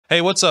Hey,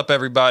 what's up,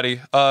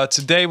 everybody?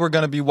 Today we're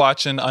going to be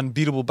watching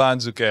Unbeatable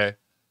Banzuke.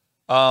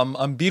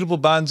 Unbeatable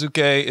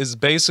Banzuke is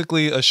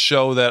basically a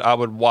show that I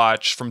would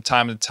watch from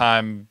time to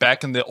time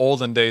back in the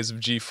olden days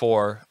of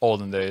G4.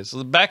 Olden days.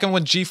 Back in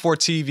when G4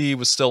 TV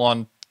was still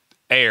on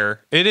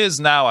air. It is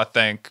now, I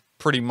think,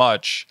 pretty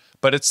much.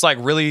 But it's like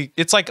really,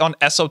 it's like on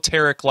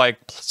esoteric like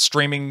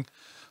streaming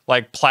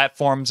like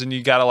platforms and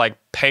you got to like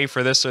pay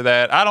for this or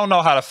that. I don't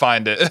know how to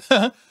find it.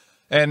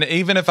 And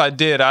even if I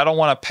did, I don't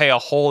want to pay a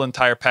whole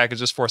entire package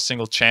just for a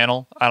single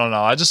channel. I don't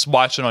know. I just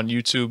watch it on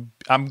YouTube.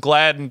 I'm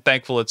glad and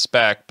thankful it's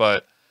back,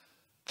 but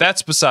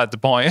that's beside the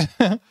point.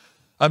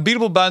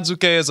 Unbeatable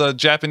Banzuke is a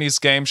Japanese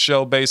game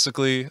show,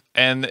 basically,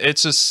 and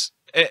it's just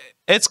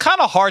it's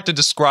kind of hard to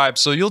describe,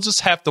 so you'll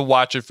just have to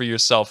watch it for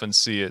yourself and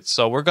see it.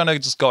 So we're gonna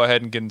just go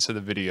ahead and get into the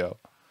video.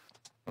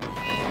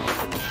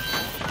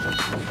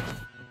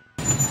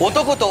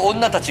 男と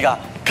女たちが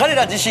彼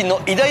ら自身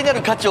の偉大な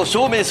る価値を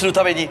証明する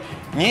ために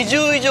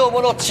20以上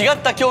もの違っ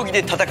た競技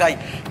で戦い、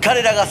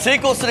彼らが成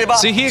功すれば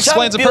チャン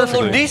ピオン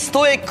のリス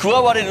トへ加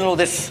われるの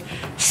です。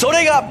そ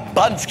れが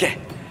番付。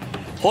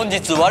本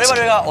日我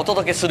々がお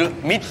届けする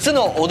3つ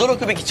の驚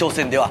くべき挑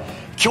戦では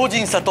強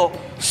靭さと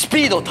ス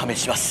ピードを試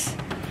します。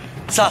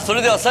さあ、そ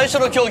れでは最初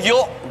の競技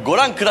をご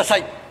覧くださ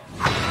い。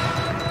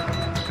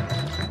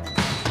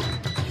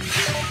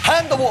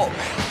ハンドウォ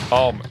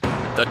ーク。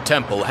The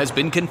temple has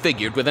been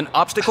configured with an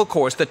obstacle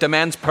course that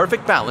demands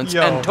perfect balance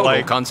and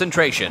total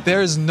concentration.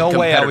 There is no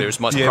way I would Competitors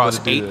must cross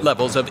 8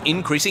 levels of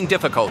increasing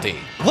difficulty.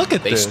 Look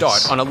at this. They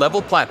start on a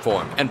level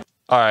platform and...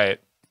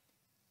 Alright.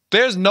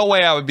 There's no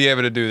way I would be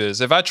able to do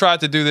this. If I tried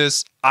to do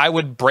this, I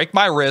would break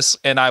my wrist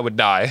and I would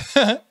die.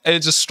 It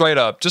just straight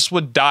up. Just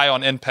would die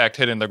on impact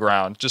hitting the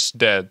ground. Just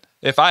dead.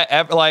 If I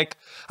ever, like,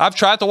 I've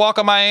tried to walk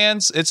on my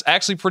hands. It's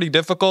actually pretty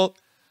difficult.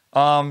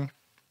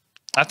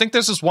 I think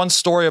there's this one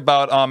story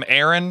about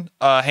Aaron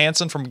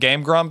Hansen from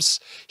Game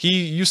Grumps.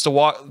 He used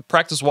to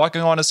practice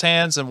walking on his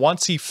hands, and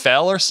once he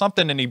fell or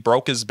something and he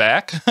broke his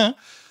back.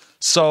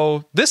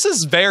 So this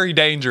is very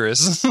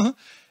dangerous.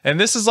 And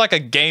this is like a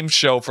game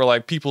show for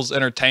like people's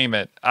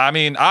entertainment. I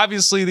mean,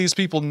 obviously these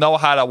people know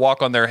how to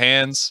walk on their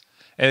hands,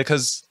 and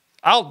because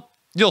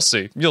you'll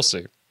see.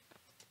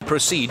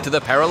 Proceed to the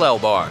parallel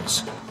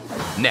bars.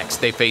 Next,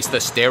 they face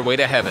the stairway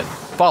to heaven,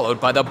 followed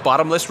by the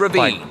bottomless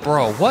ravine. Like,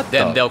 bro, what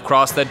Then they'll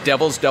cross the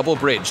Devil's Double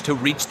Bridge to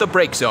reach the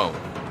break zone.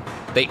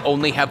 They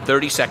only have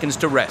 30 seconds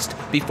to rest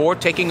before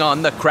taking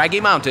on the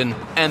craggy mountain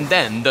and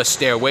then the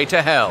stairway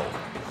to hell.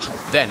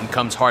 Then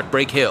comes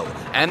Heartbreak Hill,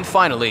 and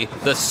finally,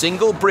 the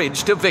single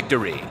bridge to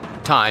victory.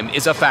 Time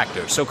is a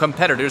factor, so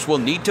competitors will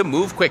need to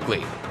move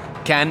quickly.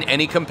 Can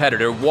any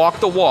competitor walk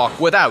the walk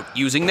without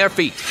using their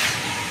feet?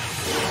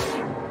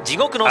 地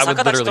獄の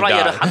逆立ちトライ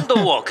アルハンドウ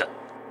ォーク。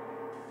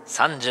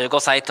35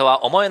歳と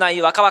は思えな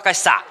い若々し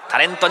さ、タ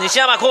レント西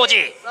山浩司。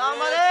精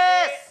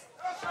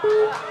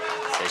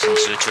神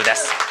集中で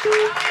す。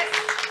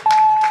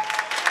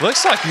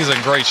Looks like he's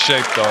in great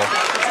shape though.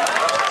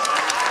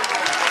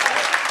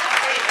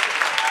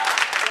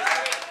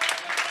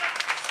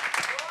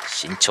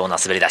 慎重な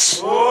滑り出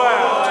し。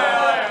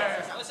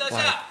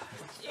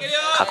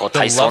過去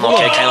体操の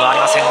経験はあり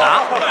ません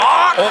が。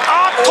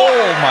Oh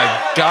my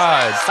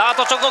god. スター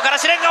ト直後から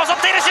試練が襲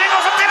っている。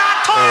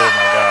Oh my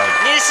god.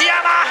 西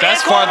山。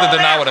That's farther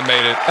than I would have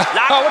made it.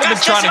 I would have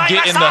been trying to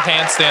get in the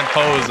handstand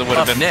pose and would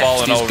have been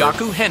falling over. Next is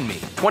Gaku Henmi,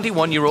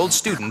 21-year-old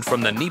student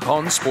from the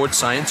Nippon Sports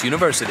Science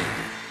University.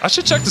 I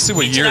should check to see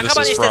what year this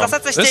is from.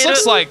 This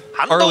looks like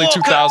early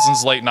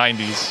 2000s, late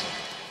 90s.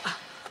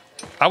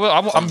 I'm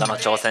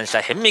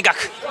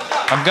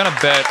gonna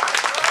bet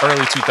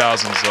early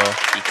 2000s though.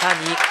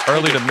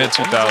 Early to mid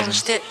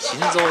 2000s.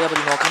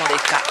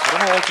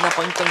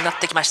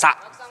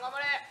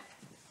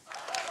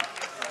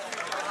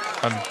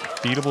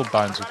 Unbeatable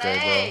Banzuke,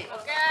 bro.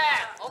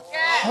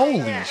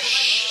 Holy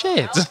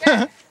shit.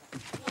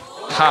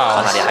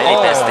 How?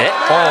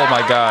 Oh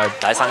my god.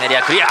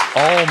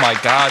 Oh my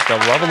god, the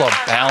level of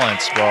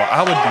balance, bro.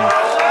 I would be...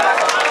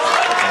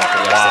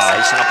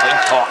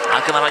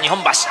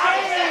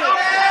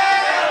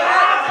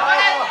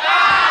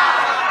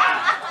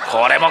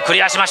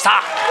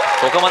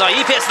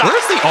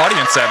 Where's the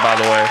audience at, by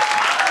the way?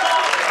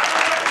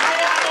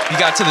 He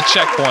got to the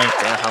checkpoint.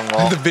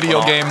 The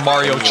video game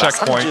Mario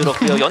checkpoint.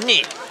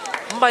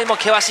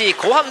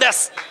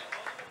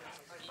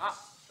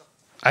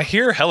 I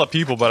hear hella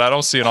people, but I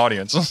don't see an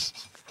audience.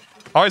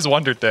 I always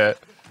wondered that.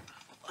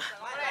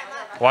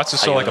 Watched the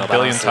show like a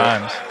billion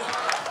times.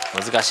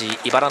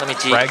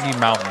 Craggy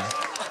Mountain.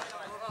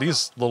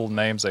 These little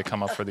names they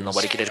come up for these. Oh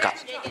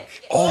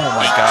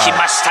my god. He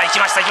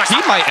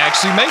might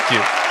actually make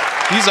it.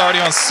 He's already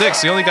on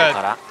 6. He only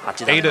got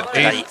 8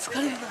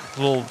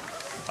 little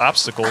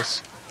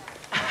obstacles.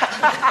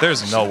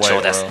 There's no way,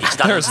 bro.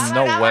 There's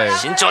no way.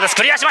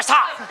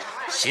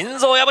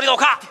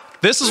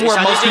 This is where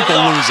most people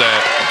lose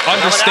at.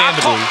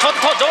 Understandably.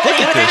 Look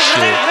at this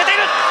shit.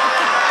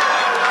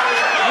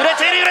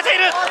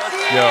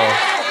 Yo.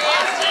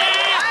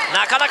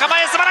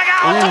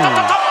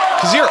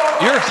 Because your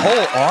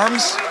whole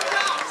arms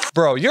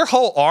Bro, your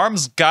whole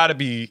arm's gotta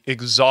be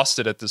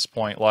exhausted at this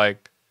point.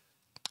 Like,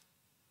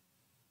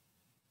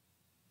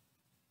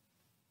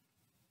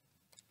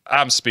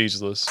 I'm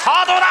speechless.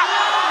 Damn,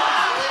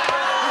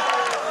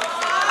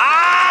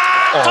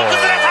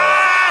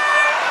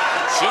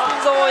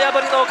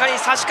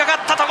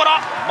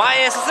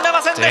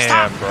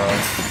 bro.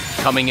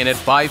 Coming in at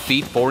 5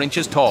 feet 4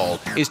 inches tall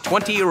is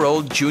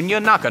 20-year-old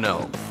Junya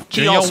Nakano.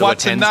 He also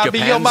attends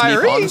Japan's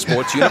Nippon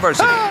Sports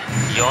University.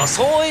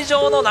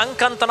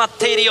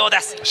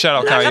 Shout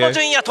out Kanye.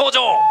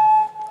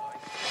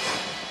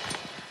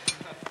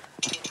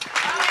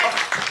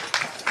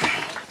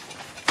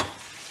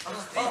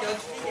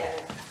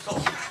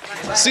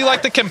 See,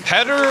 like, the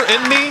competitor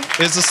in me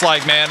is just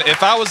like, man,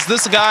 if I was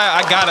this guy,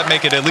 I gotta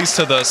make it at least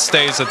to the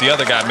stage that the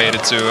other guy made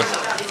it to.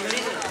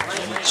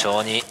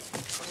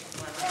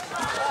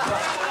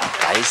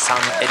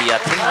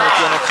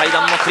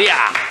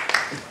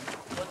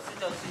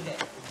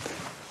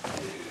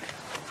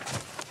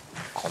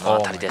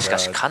 Oh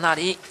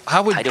I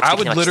would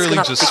literally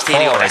just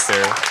fall right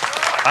there.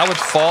 I would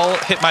fall,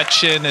 hit my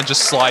chin, and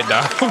just slide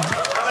down.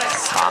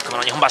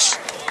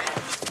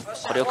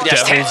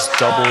 Devil's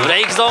double.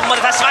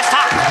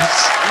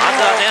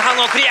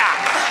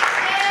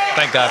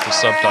 Thank God for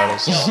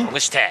subtitles.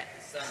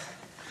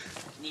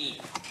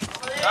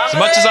 As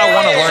much as I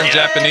want to learn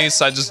Japanese,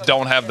 I just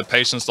don't have the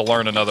patience to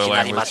learn another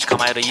language. Oh my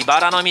God.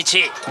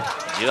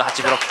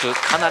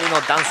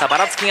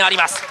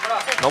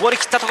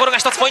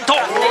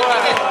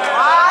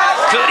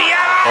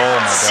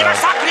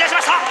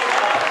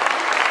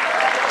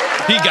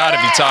 He gotta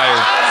be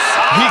tired.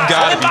 He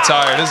gotta be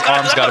tired. His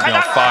arms gotta be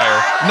on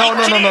fire. No.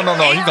 He's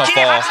gonna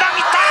fall.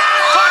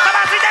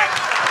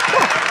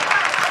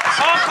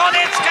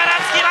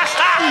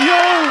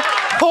 Yo,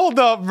 hold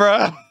up,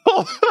 bro.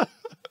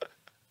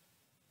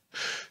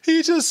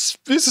 He just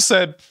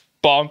said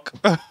bonk.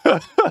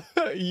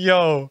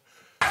 Yo.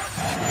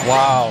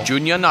 Wow.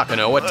 Junya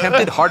Nakano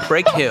attempted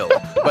Heartbreak Hill,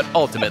 but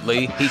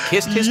ultimately he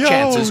kissed his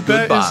chances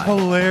goodbye. That is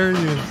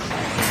hilarious.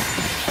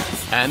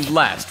 And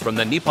last from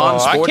the Nippon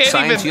Sports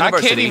Science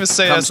University, I can't even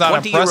say that's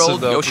not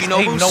impressive, though.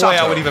 Ain't no way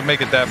I would even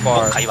make it that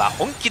far. Wow.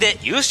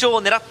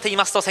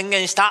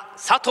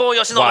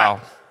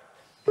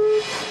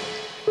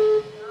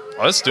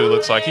 Oh, this dude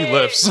looks like he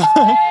lifts.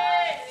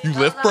 You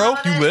lift, bro?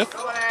 You lift?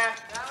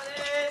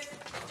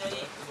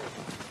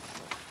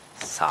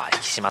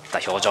 He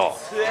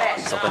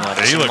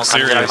looks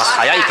serious.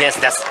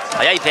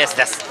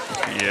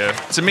 Yeah.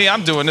 To me,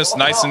 I'm doing this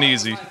nice and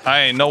easy.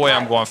 I ain't no way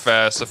I'm going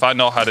fast. If I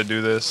know how to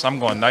do this, I'm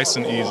going nice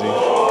and easy.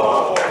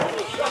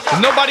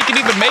 Nobody can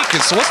even make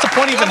it, so what's the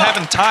point of even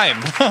having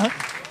time?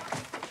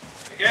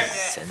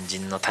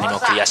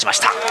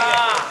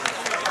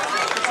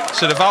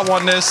 Shit, if I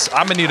won this,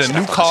 I'm gonna need a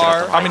new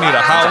car. I'm gonna need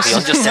a house.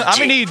 I'm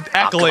gonna need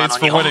accolades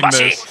for winning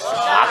this.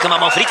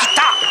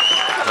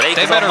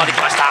 They better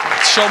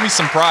show me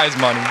some prize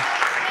money.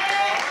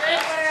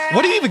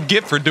 What do you even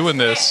get for doing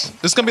this?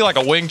 This is gonna be like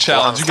a wing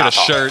challenge. You get a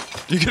shirt.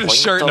 You get a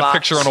shirt and a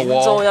picture on a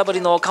wall.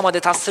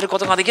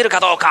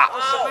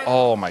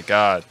 Oh my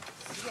God.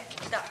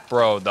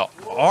 Bro, the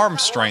arm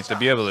strength to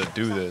be able to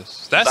do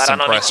this. That's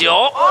impressive.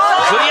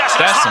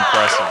 That's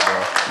impressive,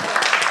 bro.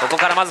 ここ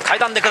からまず階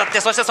段で下っ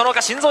て、そしてその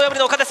他心臓破り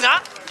の丘です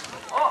が、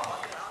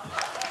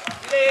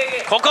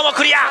ここも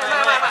クリア。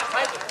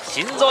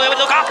心臓破り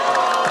の丘。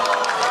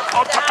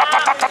おっとっとっと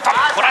っとっと、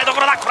こらえど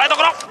ころだ、こらえど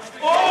ころ。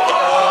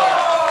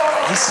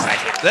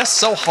That's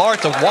so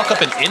hard to walk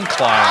up an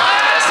incline.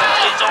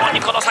 非常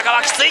にこの坂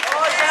はきつい。さ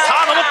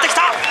あ登ってき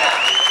た。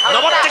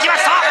登ってきま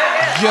した。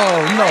Yo,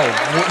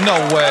 no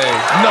way,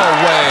 no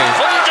way.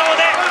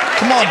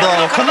 Come on,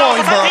 bro. Come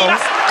on, bro.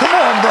 Come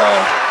on, bro.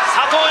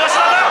 佐藤義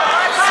信。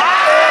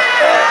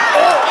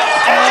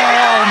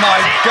Oh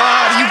my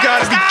God, you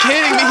gotta be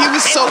kidding me. He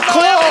was so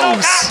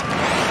close.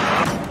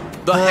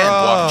 The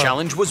handwalk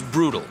challenge was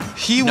brutal.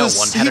 No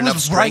one had enough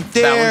strength,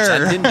 balance,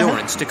 and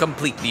endurance to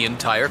complete the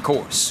entire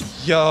course.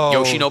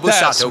 Yoshinobu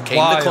Sato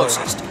came the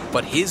closest,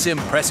 but his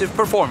impressive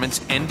performance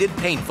ended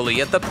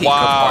painfully at the peak of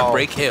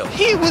Heartbreak Hill.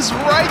 He was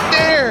right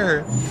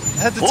there.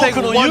 Had to take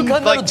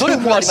like 2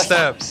 more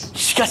steps.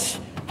 しかし、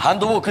ハン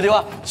ドウォークで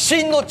は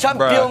真のチャン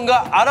ピオン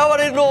が現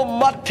れるのを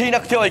待ってい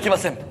なくてはいけま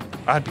せん。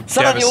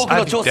さらに多く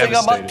の挑戦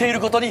が待っている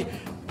ことに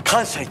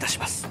感謝いたし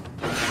ます。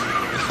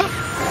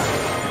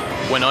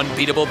When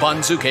Unbeatable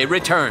Banzuke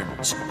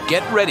returns,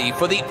 get ready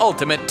for the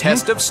ultimate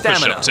test of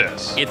stamina.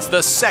 It's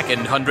the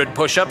second 100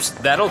 push-ups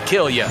that'll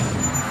kill you.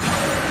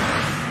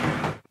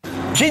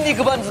 筋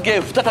肉番付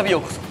へ再びよ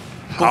うこそ。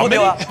ここで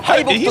は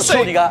敗北と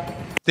勝利が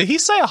Did he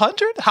say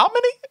 100? How many?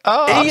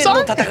 永遠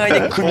の戦い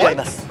で組み合い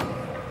ます。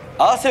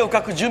汗を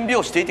かく準備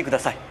をしていてくだ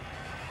さい。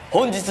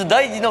本日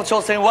第2の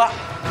挑戦は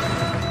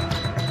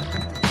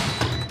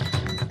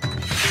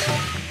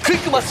クイッ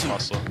クマッシュ。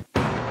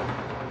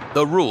 The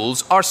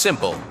rules are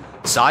simple.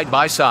 Side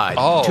by side,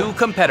 two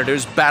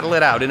competitors battle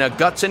it out in a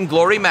guts and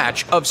glory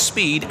match of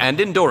speed and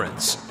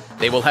endurance.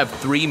 They will have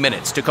 3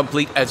 minutes to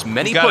complete as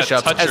many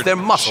push-ups as their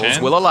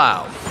muscles will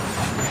allow.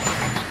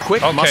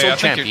 Quick muscle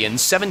champion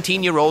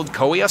 17-year-old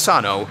Koei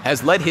Asano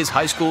has led his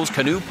high school's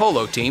canoe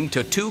polo team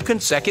to 2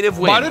 consecutive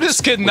wins. Why did this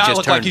kid not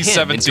look like he's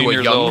 17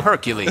 years old?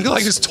 Hercules. Look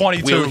like he's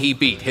 22. Will he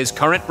beat his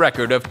current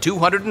record of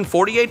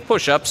 248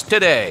 push-ups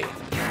today?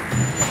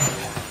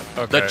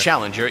 The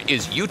challenger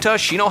is Yuta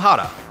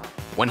Shinohara.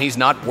 When he's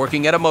not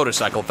working at a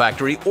motorcycle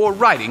factory or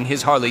riding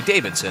his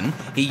Harley-Davidson,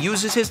 he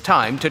uses his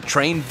time to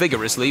train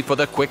vigorously for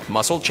the Quick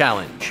Muscle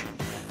Challenge.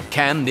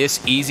 Can this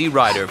easy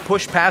rider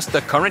push past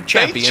the current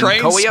champion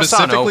Koei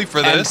Asano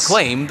and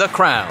claim the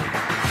crown?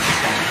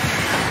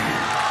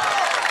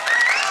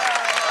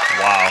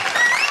 Wow.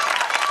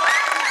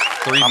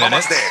 3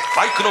 minutes.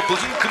 バイクの部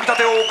品組み立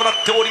てを行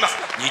っております。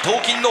二頭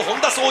筋の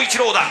本田宗一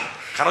郎だ。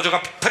彼女が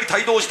ぴった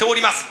り帯同してお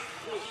ります。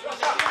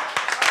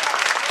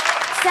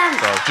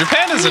 Bro,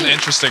 Japan is an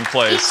interesting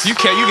place. You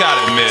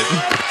gotta admit.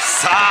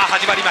 さあ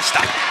始まりまし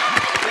た。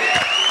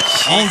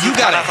 Oh, you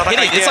gotta hit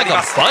it. It's like a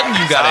button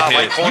you gotta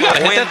hit. You gotta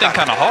hit that thing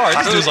kind of hard.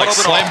 This dude's like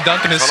slam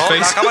dunking his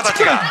face.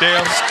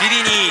 Damn.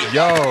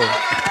 Yo.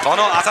 こ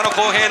の浅野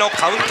浩平の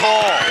カウント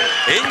を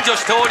援助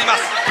しておりま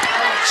す。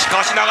し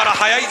かしながら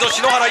速いぞ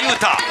篠原優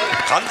太。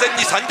完全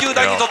に30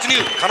代に突入。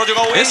彼女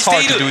が応援して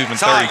いる。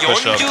さあ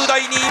40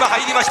代に今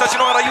入りました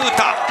篠原優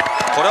太。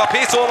 これは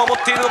ペースを守っ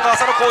ているのか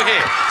浅野浩平。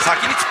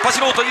先に突っ走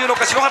ろうというの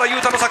か篠原優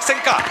太の作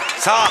戦か。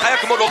さあ早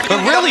くも6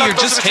人になっ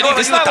たとする篠原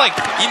優太。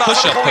今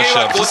浅野浩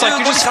平は55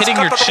に差し掛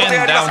かったところで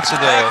あります。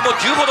早くも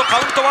10ほどカ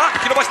ウントは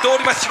引き伸ばしてお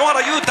ります篠原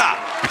優太。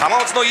浜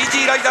松のイージ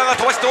ーライダーが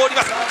飛ばしており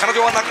ます。彼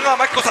女は中川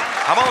真紀子さん。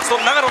浜松と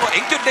長野の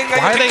遠距離恋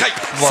愛の展開。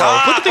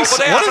さあここ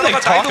で浅野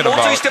がだいぶ猛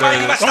追してまい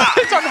りました。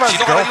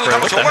篠原優太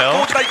の小学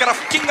校時代から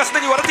腹筋がす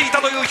でに割れていた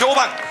という評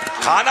判。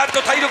かなりの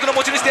体力の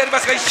持ち主でありま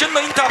すが一瞬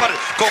のインターバル。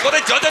ここで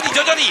徐々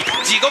に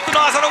地獄の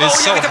浅野が追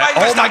い上げてまいり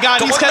ました。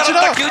共に並ん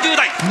だ90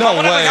代。間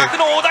もなく100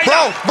の大台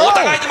だ。お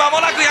互いに間も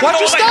なく100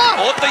の大台。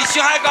おっと一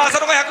瞬早く浅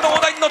野が100の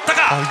大台に乗った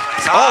か。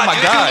さあ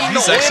19人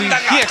の応援団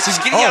がし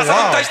きりに浅野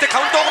に対して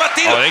カウントをもらっ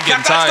ている。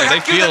108と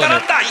109で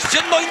並んだ一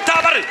瞬のインタ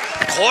ーバル。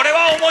これ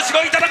は面白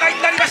い戦い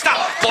になりました。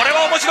これ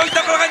は面白い戦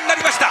いにな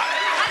りました。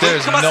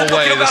 There's no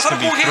way this can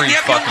be 3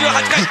 fucking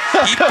minutes.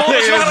 一方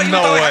の篠原優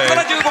太は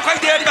175回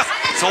であります。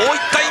そういっ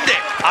た意味で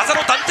浅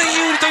野断然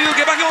有利という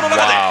下馬評の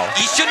中で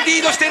一瞬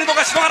リードしているの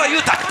が篠原優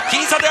太。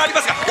僅差であり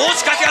ますが、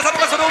しかし浅野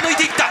がそれを抜い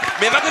ていった。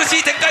目まぐるし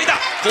い展開だ。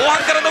後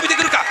半から伸びて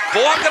くるか。後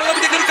半から伸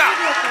びてくるか。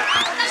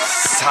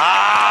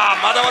さあ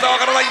まだまだわ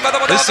からない。まだ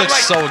まだわからない。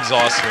This looks so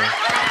exhausting.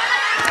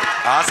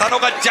 浅野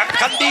が若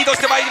干リードし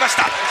てまいりまし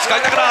た。しか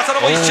しながら浅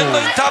野も一瞬の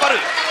インターバル。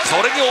そ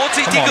れに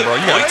追いついていく。追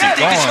いつい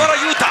ていく篠原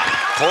優太。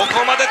 こ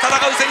こまで戦う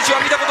選手は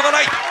見たことが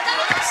ない。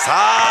さ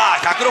あ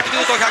160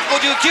と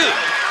159。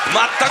 全く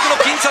の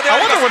僅差であ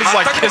ります。全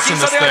くの僅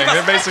差であり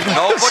ます。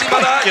残りま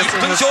だ1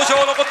分少々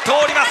残って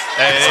おります。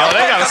こ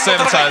れは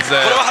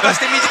果たし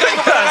て短い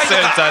のか長い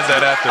のか。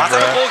浅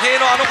野浩平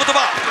のあの言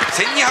葉。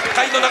1200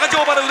回の長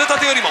丁場の腕立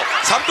てよりも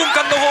3分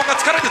間の方が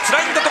疲れて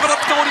辛いんだと語っ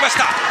ておりまし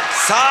た。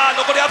さあ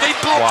残りあと1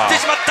分を切っ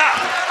てしまった。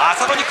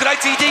浅野に食らい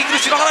ついていく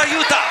篠原優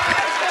太。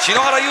篠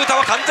原優太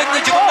は完全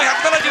に自分の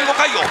175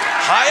回を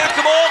早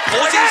くも更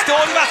新してお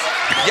ります。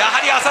や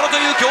はり浅野と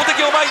いう強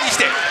敵を前にし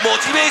てモ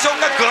チベーション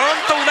がぐーん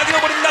とうなぎ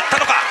登りになっ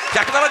たのか。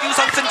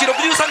173センチ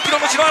63キ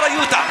ロの篠原優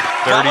太。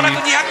まもな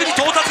く200に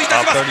到達いた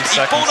します。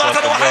一方の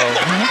浅野は早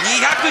くも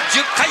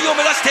210回を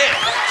目指して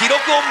記録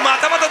をま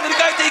たまた塗り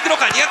替えていく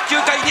のか。209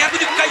回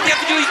210回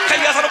211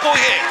回浅野浩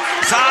平。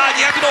さあ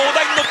200の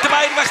大台に乗ってま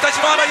いりました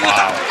篠原優太。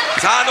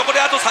さあ残り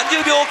あと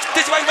30秒を切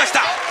ってしまいまし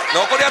た。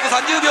残りあと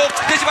30秒を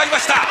切ってしまい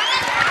ました。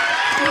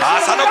浅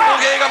野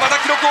浩平がまた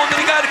記録を塗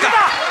り替えるか。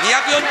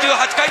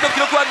248回の記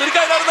録は塗り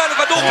替えられない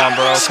のかどうか。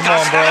しか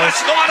しながら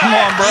篠原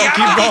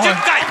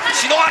220回。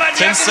篠原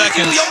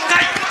224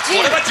回。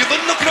これは自分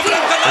の記録な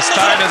んかなん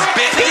だぞ。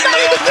別人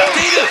のようになって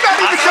いる。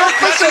浅野に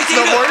食らいついて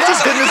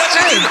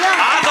いる。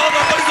あと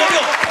残り5秒。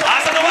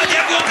浅野は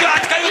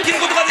248回を切る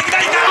ことができ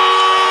ないか。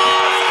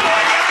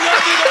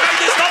245回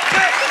でストッ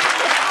プ。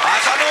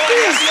浅野は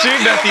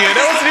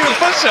245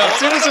回。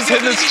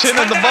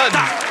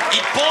一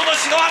方の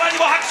篠原に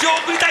も拍手を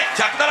送りたい。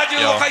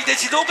175回で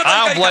静岡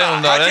大会から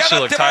勝ち上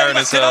がってまいり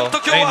まして、なん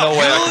と今日は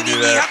優に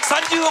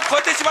230を超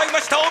えてしまいま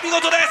した。お見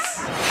事で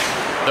す。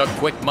 The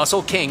Quick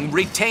Muscle King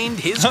retained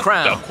his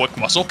crown. The Quick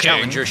Muscle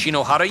King. Challenger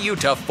Shinohara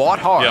Yuta fought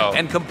hard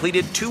and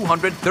completed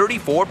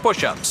 234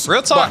 push-ups.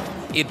 Real talk.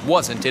 But it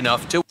wasn't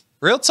enough to...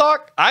 Real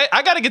talk.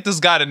 I gotta get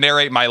this guy to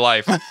narrate my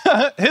life.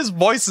 His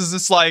voice is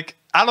just like,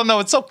 I don't know,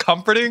 it's so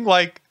comforting.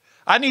 Like,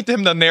 I need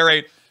him to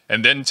narrate.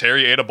 And then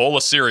Terry ate a bowl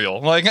of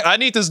cereal. Like, I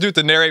need this dude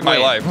to narrate my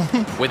life.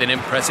 With an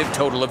impressive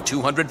total of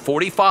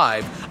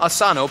 245,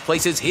 Asano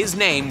places his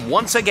name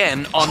once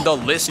again on the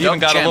list of champions. Even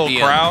got a little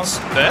crown.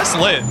 That's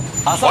lit.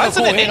 Why is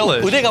it in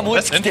English? 腕が燃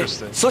え That's 尽きて、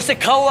 interesting. そして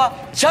顔は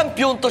チャン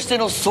ピオンとして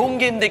の尊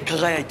厳で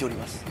輝いており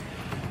ます。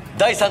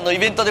第3のイ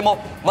ベントで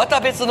もまた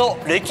別の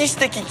歴史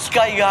的機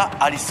会が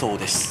ありそう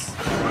です。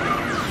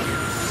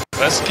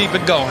 Let's keep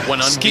it going. When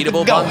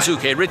Unbeatable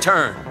Banzuke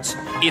returns,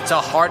 it's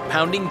a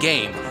heart-pounding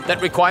game that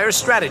requires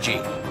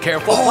strategy,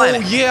 careful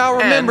planning, yeah, I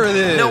remember and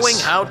this. knowing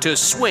how to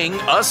swing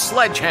a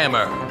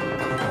sledgehammer.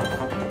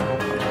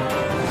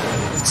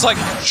 It's like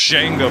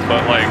Jenga,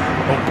 but like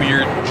a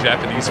weird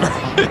Japanese version.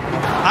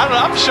 I don't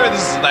know. I'm sure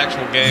this is an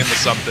actual game or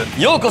something.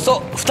 ようこ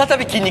そ再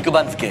び筋肉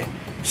番付。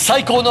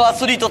最高のア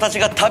スリートたち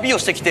が旅を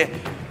してきて、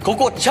こ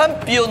こチ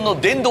ャンピオンの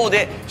殿堂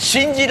で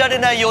信じられ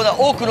ないような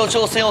多くの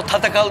挑戦を戦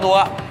うの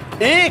は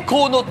栄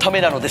光のため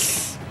なので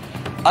す。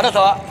あな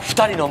たは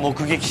2人の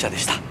目撃者で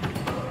した。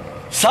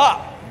さ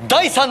あ、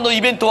第3の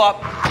イベントは。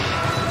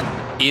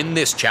In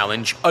this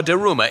challenge, a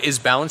Daruma is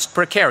balanced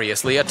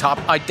precariously atop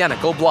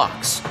identical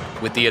blocks.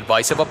 With the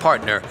advice of a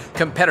partner,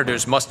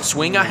 competitors must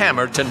swing a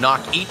hammer to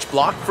knock each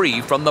block free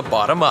from the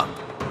bottom up.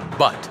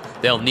 But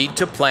they'll need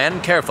to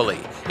plan carefully.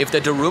 If the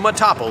Daruma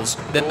topples,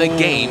 then the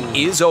game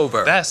is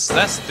over. That's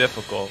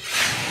difficult.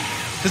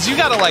 Because you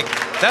gotta like,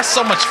 that's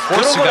so much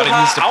force you gotta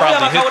use to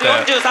probably hit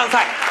that.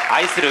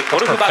 A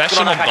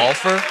professional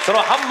golfer?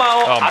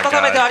 Oh my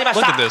god,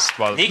 look at this.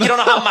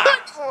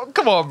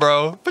 Come on,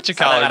 bro. Put your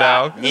collar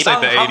down. This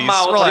ain't the 80s.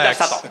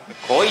 Relax.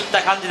 こういっ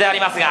た感じであ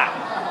りますが、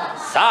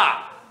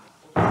さあ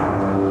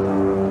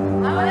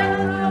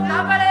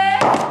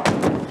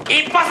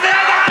一発狙い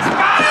だ、失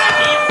敗。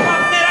一発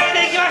狙いで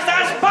いきました、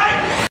失敗。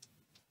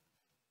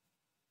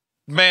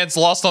 Man's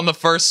lost on the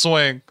first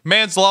swing.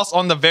 Man's lost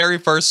on the very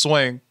first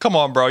swing. Come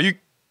on, bro. You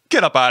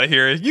get up out of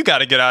here. You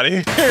gotta get out of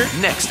here.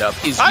 Next up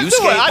is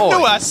Yusuke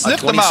Oi, a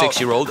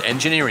 26-year-old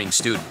engineering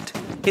student.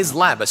 His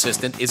lab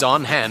assistant is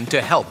on hand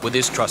to help with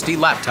his trusty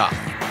laptop.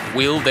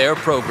 Will their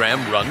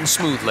program run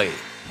smoothly?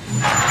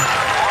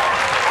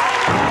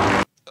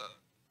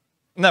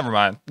 Never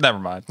mind. Never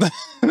mind.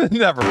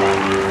 Never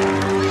mind.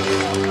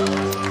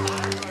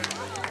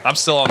 I'm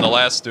still on the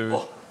last dude.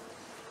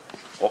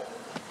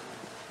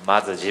 ま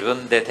ず自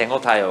分で手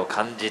応えを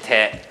感じ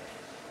て、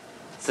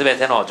すべ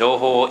ての情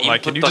報をイン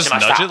プットしま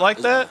した。 Like, can you just nudge it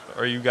like that?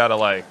 Or you gotta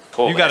like,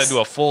 you gotta do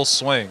a full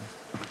swing.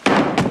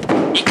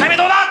 1回目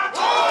どうだ？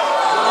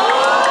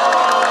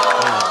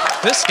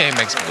 This game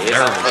makes me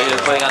nervous. という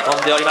声が飛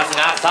んでおります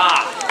が、さ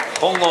あ、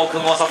本郷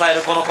君を支え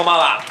るこの駒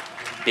は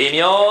微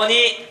妙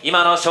に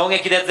今の衝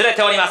撃でずれ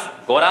ております。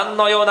ご覧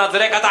のようなず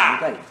れ方。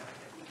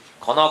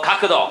この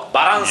角度、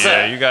バランス。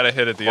Yeah, you gotta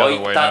hit it the other way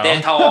now. こういったデ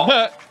ータを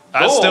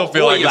I still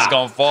feel like it's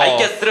gonna fall. 解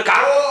決するか。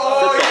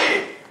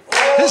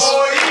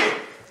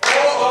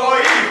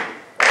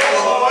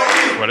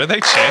What are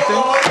they chanting?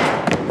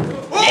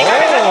 Oh,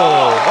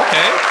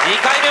 okay. 2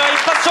回目は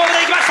一発勝負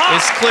でいきました。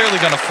 It's clearly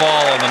gonna fall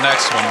on the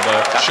next one,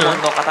 but sure. 学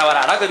問の傍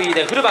らラグビー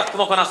でフルバック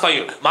もこなすとい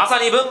うまさ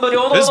に文武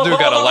両道の This dude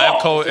got a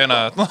lab coat and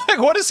a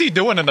like. What is he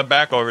doing in the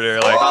back over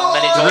there? Like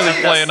really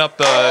playing up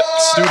the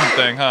student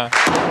thing, huh?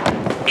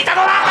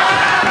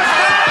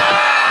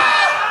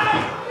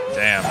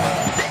 Damn.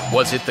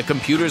 Was it the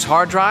computer's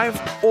hard drive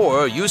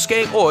or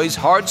Yusuke Oi's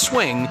hard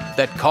swing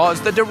that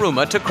caused the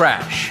Daruma to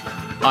crash?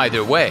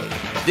 Either way,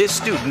 this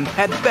student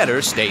had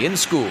better stay in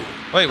school.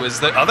 Wait, was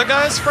the other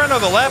guy's friend or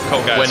the lab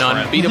coat guy's When friend?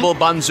 Unbeatable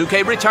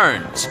Banzuke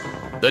returns,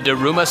 the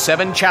Daruma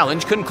 7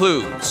 challenge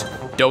concludes.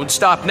 Don't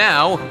stop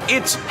now,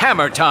 it's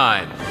hammer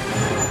time.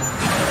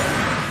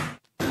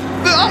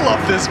 I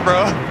love this,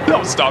 bro.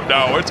 Don't stop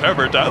now, it's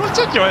hammer time. Let's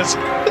take yours.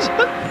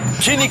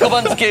 筋肉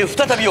番付へ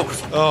再びようこ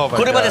そ。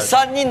これまで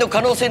3人の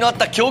可能性のあっ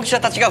た競技者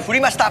たちが振り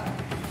ました。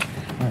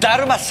ダ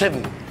ルマ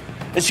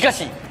7。しか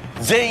し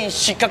全員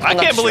失格と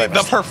なってしまいま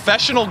した。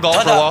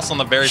ただ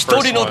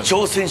一人の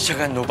挑戦者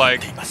が残っ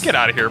ています。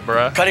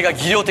彼が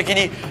技量的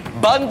に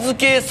番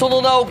付へそ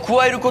の名を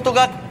加えること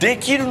がで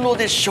きるの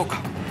でしょう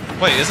か。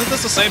 Wait, isn't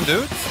this the same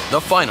dude? The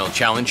final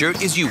challenger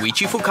is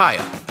Yuichi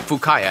Fukaya.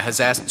 Fukaya has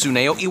asked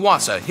Tsuneo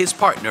Iwasa, his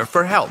partner,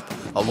 for help,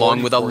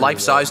 along with a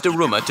life-size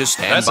Daruma to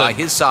stand by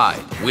his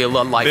side. Will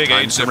a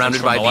lifetime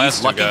surrounded by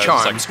these lucky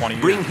charms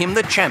bring him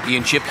the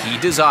championship he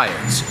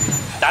desires?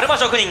 ダルマ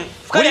職人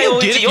深谷陽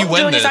一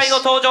42歳の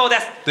登場で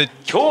す。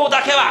今日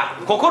だけは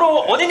心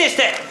を鬼にし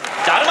て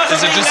ダルマ職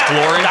人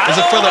が Is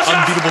it for the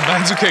Unbeatable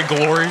Banzuke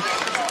glory?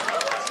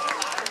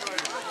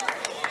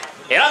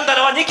 選んだ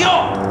のは2キロ。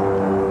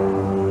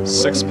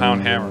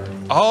 6-pound hammer.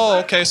 Oh,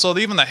 okay. So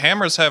even the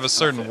hammers have a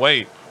certain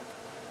weight.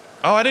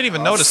 Oh, I didn't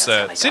even notice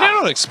that. See, they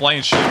don't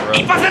explain shit, bro. I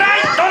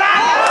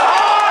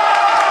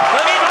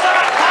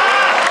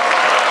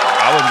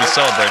wouldn't be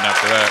celebrating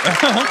after that.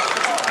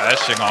 That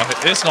shit gonna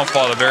hit. It's gonna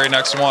fall the very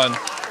next one.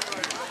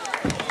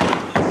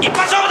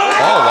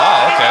 Oh,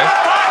 wow, okay.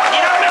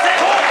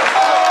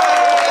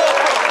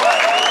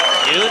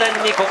 入念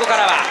にここか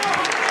らは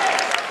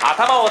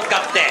頭を使っ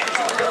て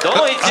ど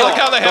の位置を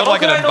どの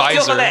くらいの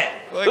強さ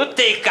で打っ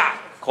ていくか、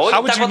こういっ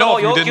たことも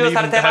要求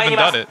されてまいり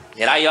ます。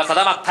狙いは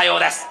定まったよう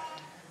です。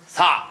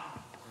さあ、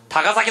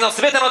高崎の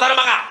すべてのダル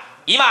マが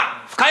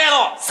今深谷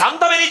の3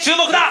打目に注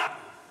目だ。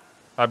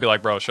 I'd be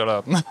like, bro, shut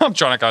up. I'm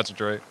trying to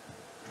concentrate.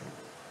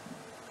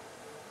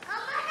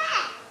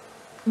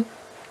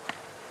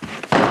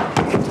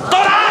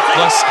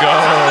 Let's go.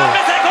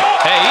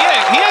 Hey,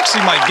 he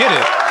actually might get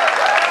it.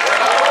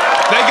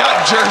 They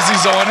got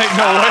jerseys on, ain't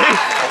no way.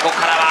 ここ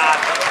からは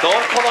ど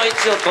この位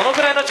置をどの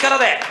くらいの力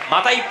で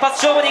また一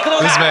発勝負に行くの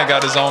か。 This man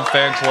got his own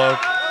fan club.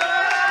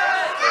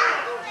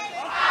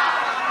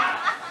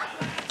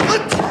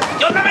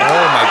 Oh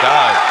my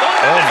god.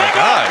 Oh my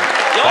god.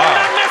 Wow.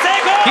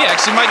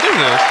 actually might do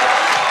this.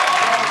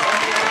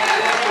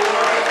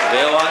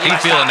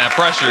 He's feeling that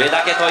pressure.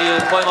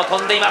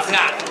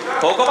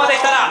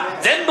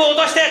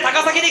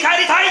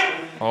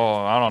 Oh,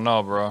 I don't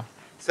know, bro.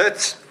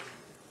 Set.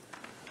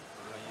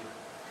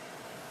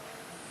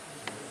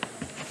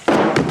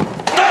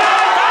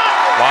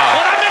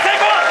 Wow.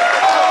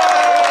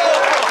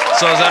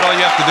 So is that all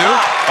you have to do?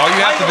 Oh,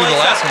 you have to do the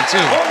last one too.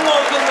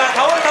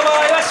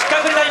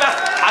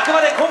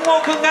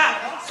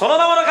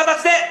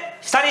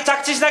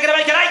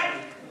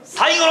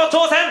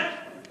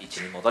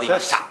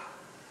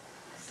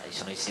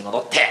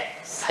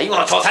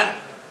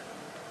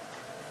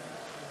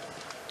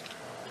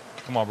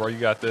 Come on, bro, you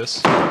got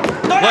this.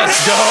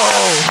 Let's go!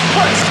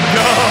 Let's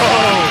go!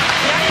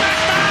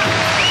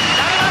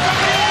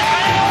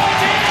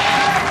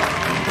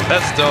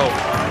 That's dope.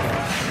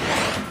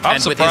 I'm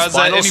surprised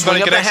that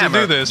anybody could actually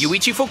do this.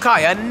 Yuichi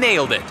Fukaya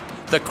nailed it.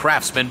 The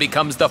craftsman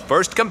becomes the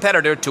first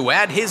competitor to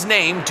add his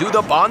name to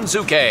the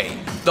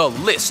Banzuke, the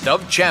list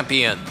of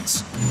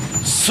champions.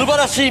 素晴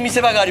らしい見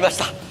せ場がありまし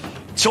た。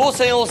挑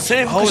戦を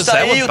征服し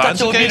た英雄た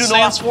ちを見るの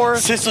は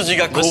背筋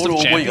が凍る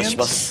思いがし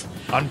ます。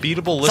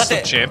Unbeatable list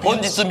of champions? さて、本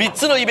日3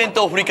つのイベン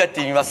トを振り返っ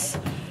てみます。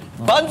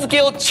番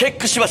付をチェッ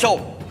クしましょう。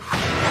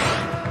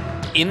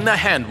In the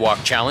handwalk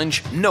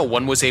challenge, no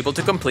one was able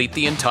to complete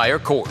the entire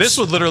course. This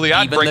would literally,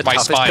 I'd break my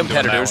spine. Even the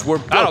toughest competitors were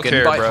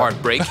broken by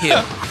Heartbreak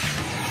Hill.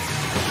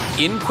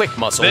 In Quick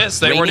Muscle,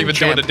 reigning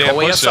champ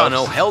Koei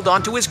Asano held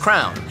onto his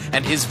crown,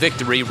 and his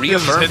victory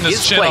reaffirmed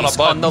his place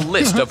on the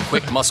list of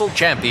Quick Muscle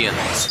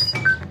champions.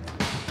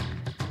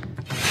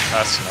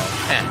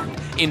 And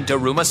in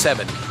Daruma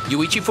 7,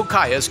 Yuichi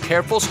Fukaya's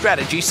careful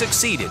strategy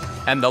succeeded,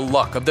 and the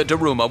luck of the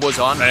Daruma was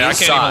on his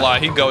side. Even lie.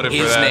 He goated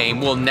his for that.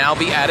 name will now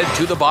be added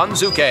to the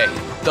Banzuke,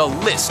 the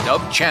list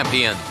of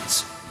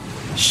champions.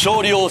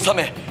 勝利を収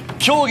め、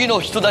競技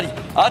の人なり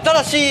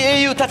新しい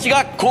英雄たち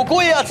がこ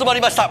こへ集まり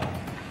ました。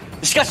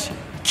しかし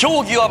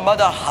競技はま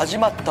だ始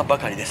まったば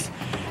かりです。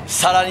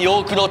さらに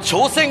多くの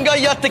挑戦が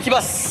やってき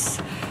ま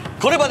す。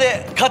これま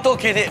で加藤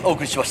家でお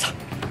送りしました。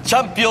チ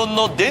ャンピオン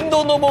の殿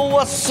堂の門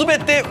はすべ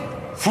て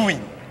封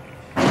印。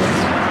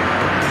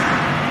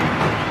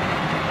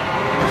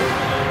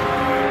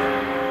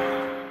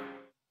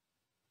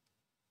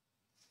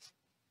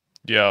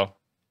Yo,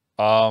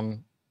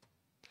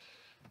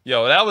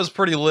 that was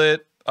pretty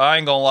lit. I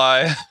ain't gonna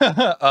lie.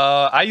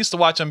 I used to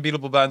watch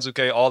Unbeatable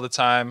Banzuke all the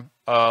time.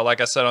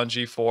 Like I said on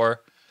G4,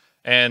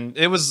 and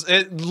it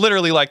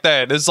literally like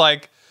that. It's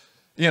like,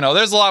 you know,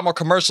 there's a lot more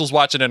commercials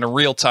watching it in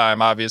real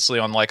time, obviously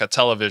on like a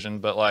television,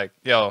 but like,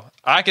 yo,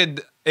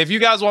 if you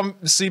guys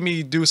want to see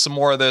me do some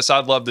more of this,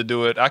 I'd love to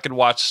do it. I could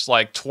watch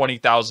like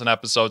 20,000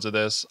 episodes of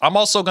this. I'm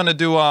also gonna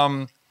do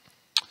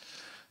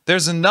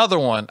there's another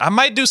one. I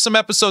might do some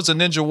episodes of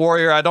Ninja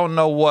Warrior. I don't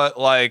know what,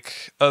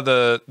 like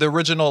the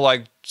original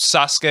like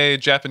Sasuke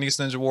Japanese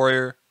Ninja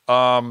Warrior.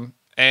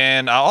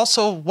 And I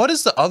also, what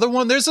is the other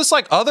one? There's this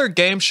like other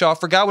game show. I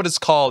forgot what it's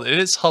called. It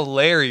is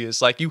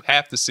hilarious. Like, you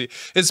have to see.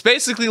 It's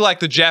basically like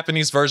the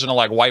Japanese version of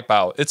like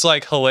Wipeout. It's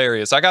like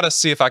hilarious. I gotta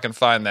see if I can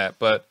find that.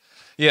 But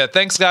yeah,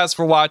 thanks guys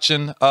for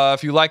watching.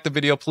 If you like the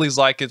video, please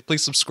like it.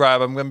 Please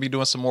subscribe. I'm gonna be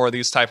doing some more of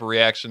these type of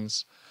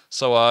reactions.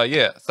 So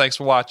yeah, thanks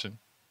for watching.